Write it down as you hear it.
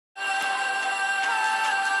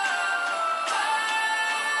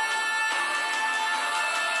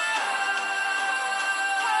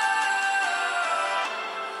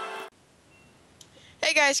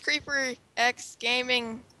guys, CreeperX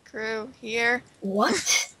Gaming crew here.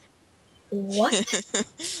 What? What?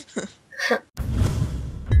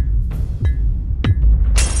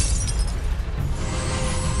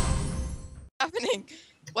 Happening?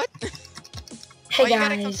 What? Hey Oh, you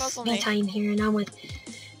gotta guys, confuzzle me. Meantime here, and I'm with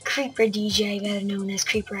Creeper DJ, better known as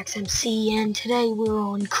CreeperxMC, and today we're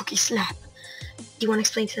on Cookieslap. Do you want to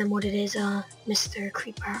explain to them what it is, Mr.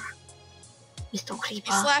 Creeper? Mr.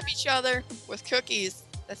 Creeper. You slap each other with cookies.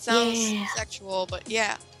 That sounds Yeah. sexual, but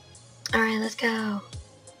yeah. Alright, let's go.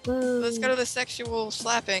 Woo. Let's go to the sexual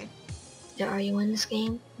slapping. Are you in this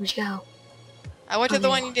game? Where'd you go? I went to the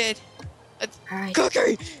Okay. one you did. Alright.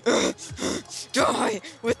 Cookie! Die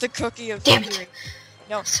with the cookie of Damn it. victory.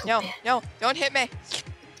 No, So no, bad. no, don't hit me.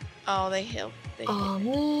 Oh, they hit. Oh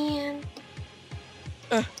man.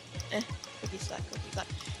 Cookie slap, cookie slap.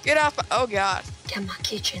 Get off. Oh god. Get my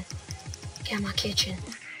kitchen. Get my kitchen.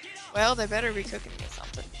 Well, they better be cooking me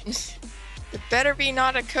something. It better be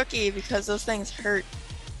not a cookie because those things hurt.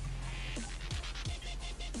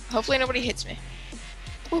 Hopefully nobody hits me.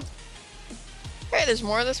 Woo. Hey, there's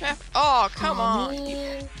more of this map? Oh, come on.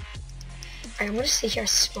 Man. Alright, I'm gonna sit here,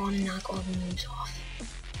 spawn, and knock all the moves off.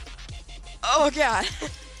 Oh god.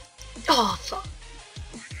 Oh, fuck.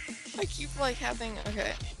 I keep like having,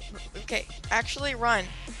 okay, actually run,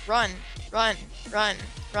 run, run, run,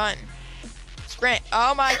 run, sprint.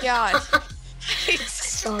 Oh my god. I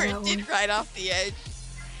saw that one. sprinted right off the edge.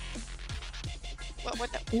 What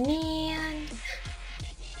the? Man.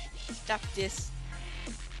 Stop this.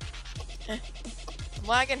 I'm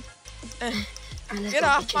lagging. Alright, let's Get go,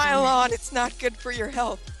 off bitches, my on lawn, it's not good for your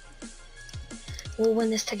health. that. We'll win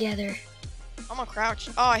this together. I'm gonna crouch.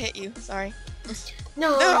 Oh, I hit you, sorry.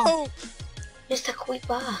 No! No! Mr.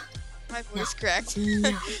 Creeper. My voice cracked.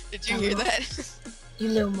 No. Did you hear that? You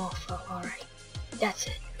little mofo, alright. That's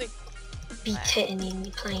it. Wait. Be titting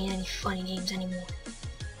me playing any funny games anymore.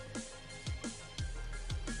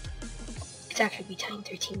 It's actually be time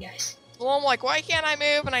 13, guys. Well, I'm like, why can't I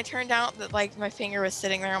move? And I turned out that like my finger was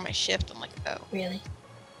sitting there on my shift. I'm like, oh, Really?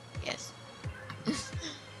 yes.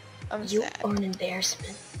 I'm You sad. are an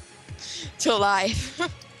embarrassment. To life.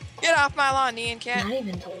 Get off my lawn, Neon Cat. Not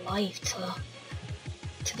even to life,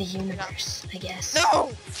 to the universe, I guess.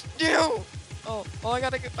 No! No! Oh, I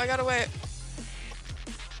gotta wait.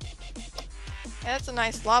 Yeah, that's a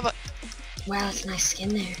nice lava. Wow, that's a nice skin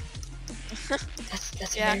there.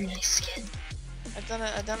 That's Yeah. a very nice skin. I've done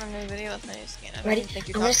a new video with my new skin. I don't Ready? even think I'm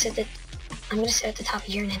you're gonna talking. sit at the top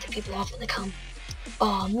here and hit the people off when they come.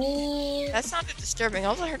 Oh man. That sounded disturbing.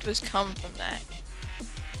 All I heard was come from that.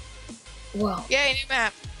 Whoa. Yay, new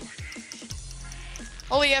map.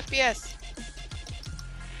 Holy FPS.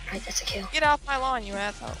 Alright, that's a kill. Get off my lawn, you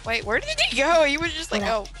asshole. Wait, where did he go? He was just like,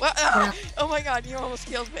 What oh, up? what? What up? Oh my god, you almost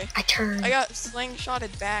killed me. I turned. I got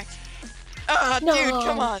slingshotted back. Ah, No. dude,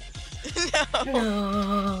 come on. No,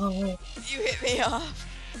 No. you hit me off.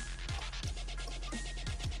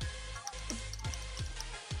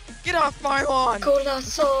 Get off my lawn. Cola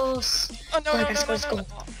sauce. Oh no, Come no, on, no, guys, no, let's no, no.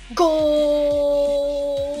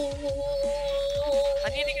 Go. I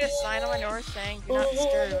need to get a sign on my door saying do not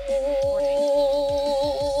disturb.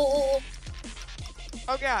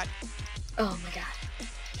 Oh god. Oh my god.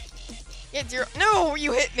 Yeah, zero. No,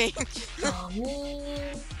 you hit me. Oh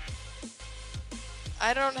man.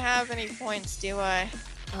 I don't have any points, do I?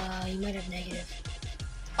 You might have negative.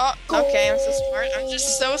 Oh, okay, I'm so smart. I'm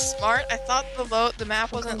just so smart. I thought the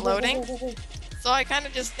map wasn't loading. So I kind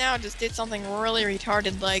of just did something really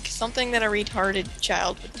retarded, like something that a retarded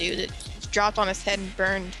child would do that just dropped on his head and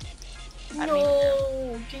burned. I don't even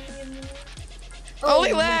know. Damn it. Holy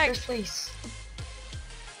I'm in lag! first place.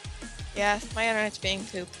 Yeah, my internet's being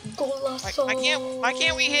poop. Cola Why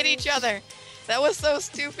can't we hit each other? That was so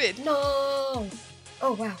stupid. No!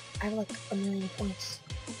 Oh wow, I have like 1,000,000 points.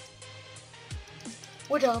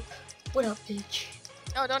 What up? What up, bitch?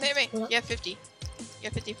 No, don't hit me. What? You have 50. You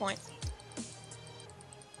have 50 points.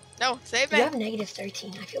 No, save me. You have negative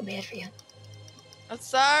 13. I feel bad for you. I'm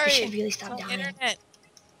sorry. You should really It's stop on dying. internet.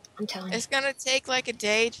 I'm telling you. It's gonna take like a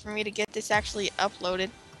day for me to get this actually uploaded.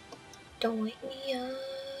 Don't wake me up.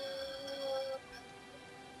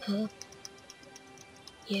 Huh?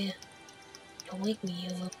 Yeah. Don't wake me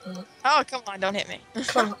up. Oh, come on, don't hit me.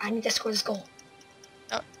 Come on, I need to score this goal.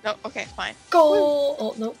 No, okay, fine. Goal!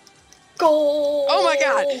 Oh, no. Goal! Oh my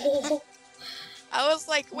god! I was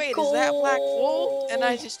like, wait, is that black wool? And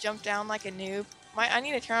I just jumped down like a noob. I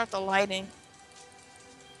need to turn off the lighting.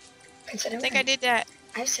 I think I did that.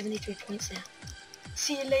 I have 73 points now.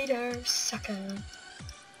 See you later, sucker.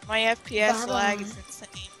 My FPS Bye-bye. lag is insane.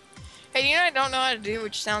 Hey, you know what I don't know how to do,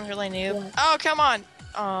 which sounds really new? What? Oh, come on.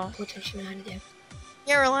 Oh, What don't you know how to do?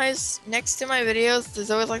 Yeah, I realize next to my videos, there's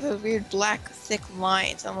always like those weird black thick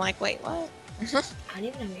lines. I'm like, wait, what? I don't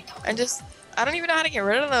even know what you're talking about. I don't even know how to get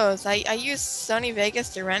rid of those. I use Sony Vegas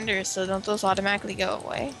to render, so don't those automatically go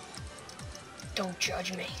away? Don't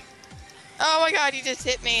judge me. Oh my god, you just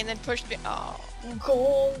hit me and then pushed me. Oh,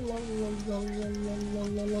 Goal.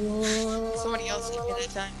 somebody else hit me that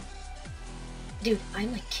time. Dude,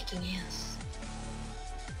 I'm like kicking ass.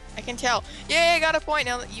 I can tell. Yay, I got a point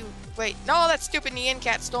now that you... Wait, no, that stupid Neon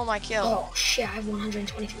cat stole my kill. Oh shit, I have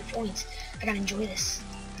 123 points. I gotta enjoy this.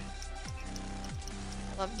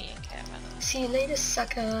 I love Neon cat, by the way. See you later,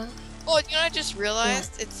 sucker. Oh, you know what I just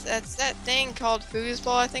realized? It's that thing called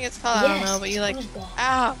foosball, I think it's called. Yes, I don't know, but you like... foosball.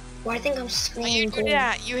 Ow! Why do you think I'm Why screaming you goal? do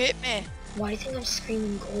that? You hit me. Why do you think I'm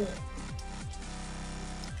screaming goal?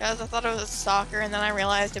 Because I thought it was soccer, and then I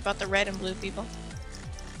realized about the red and blue people.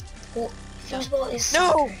 Well, foosball is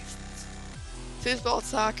No! soccer. Foosball,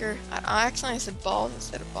 soccer. I accidentally said balls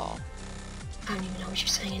instead of ball. I don't even know what you're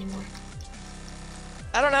saying anymore.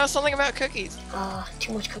 I don't know, something about cookies.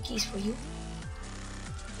 Too much cookies for you?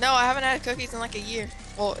 No, I haven't had cookies in like a year.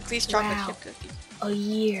 Well, at least chocolate Wow. chip cookies. A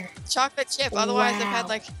year. Chocolate chip, otherwise I've Wow. had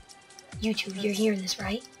like... YouTube, you're hearing this,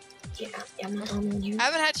 right? Yeah, I'm not the only one hearing. I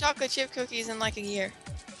haven't had chocolate chip cookies in like a year.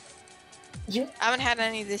 You, I haven't had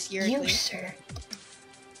any this year, at you, least. sir.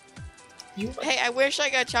 You. Hey, I wish I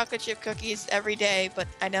got chocolate chip cookies every day, but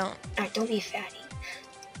I don't. Alright, don't be a fatty.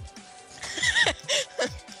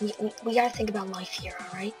 we gotta think about life here,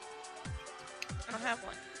 alright? I don't have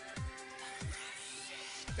one.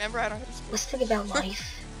 Remember, I don't go to school. Let's think about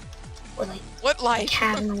life. Or like, What life?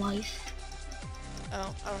 having a life.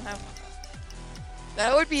 Oh, I don't have one.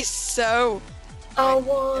 That would be so... I That'd be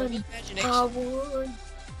won. imagination. I won.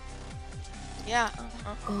 Yeah.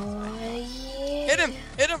 Oh yeah. Hit him!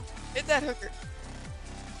 Hit him! Hit that hooker.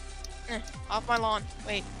 Off my lawn.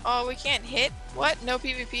 Wait. Oh, we can't hit? What? No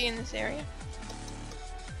PvP in this area?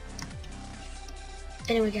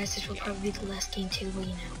 Anyway, guys, this will probably be the last game too, will you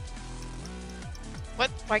know? What?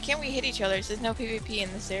 Why can't we hit each other? It says no PvP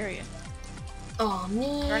in this area. Oh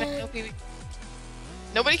Darn it, no man. PvP.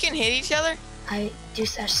 Nobody can hit each other? I do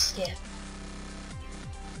such skip.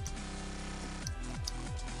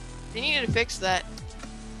 They needed to fix that.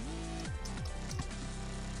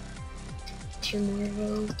 2 more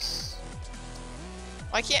votes.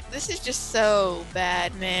 Why can't... This is just so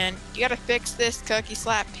bad, man. You gotta fix this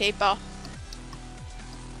Cookieslap paper.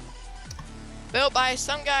 Built by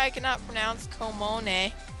some guy I cannot pronounce.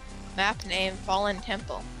 Komone. Map name, Fallen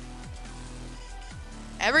Temple.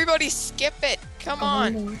 Everybody skip it! Come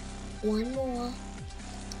on! One more. One more.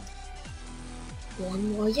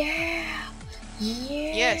 One more. Yeah.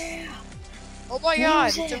 Yeah. Yes. Oh my god,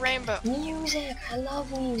 it's a Music. rainbow. Music. I love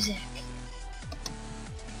music.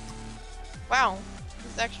 Wow,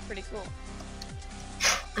 this is actually pretty cool.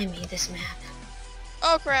 I made this map.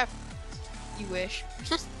 Oh crap! You wish.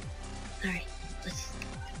 Alright, let's...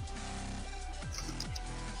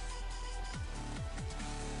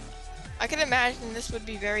 I can imagine this would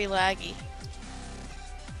be very laggy.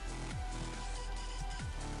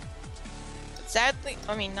 But sadly,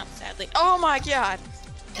 I mean not sadly. Oh my god!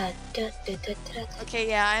 Da, da, da, da, da, da. Okay,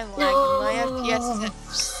 yeah, I'm lagging. My FPS is at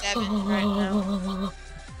 7 right now.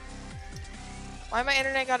 Why my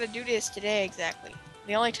internet gotta do this today exactly?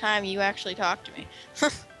 The only time you actually talk to me.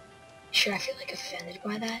 Should I feel like offended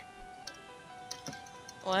by that?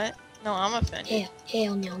 What? No, I'm offended.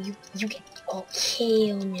 Hell no, you get, oh,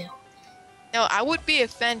 hell no. No, I would be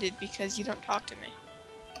offended because you don't talk to me.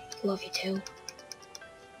 Love you too.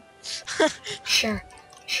 Sure.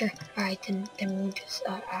 Alright, then we won't do this,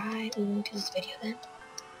 alright, we won't do this video then.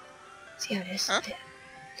 See how it is. Huh?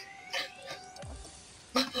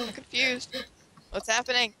 I'm confused. What's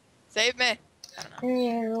happening? Save me. I don't know.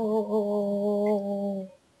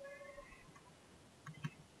 No.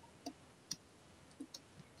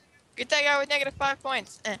 Get that guy with -5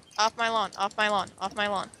 points. Off my lawn, off my lawn, off my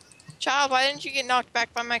lawn. Child, why didn't you get knocked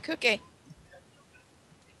back by my cookie?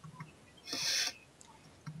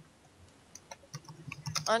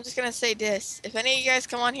 I'm just gonna say this. If any of you guys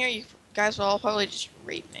come on here, you guys will all probably just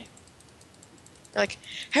rape me. They're like,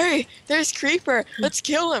 hey, there's Creeper. Let's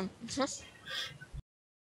kill him.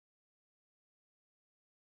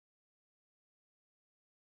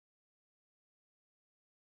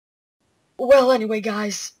 Well, anyway,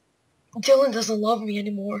 guys, Dylan doesn't love me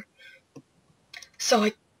anymore. So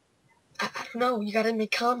I don't know, you gotta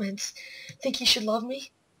make comments. Think he should love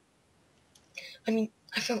me? I mean,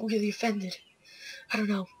 I felt really offended. I don't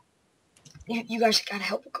know. You guys gotta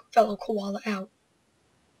help a fellow koala out.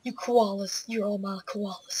 You koalas, you're all my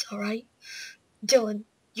koalas, alright? Dylan,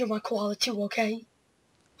 you're my koala too, okay?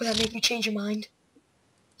 Will that make you change your mind?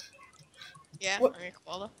 Yeah, What? I'm your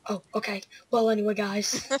koala. Oh, okay. Well, anyway,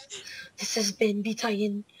 guys, this has been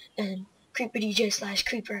B-Titan and Creeper DJ /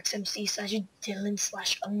 CreeperxMC /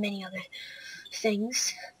 Dylan / many other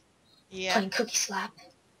things. Yeah. Playing Cookieslap.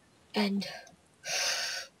 And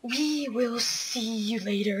we will see you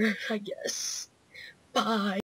later, I guess. Bye.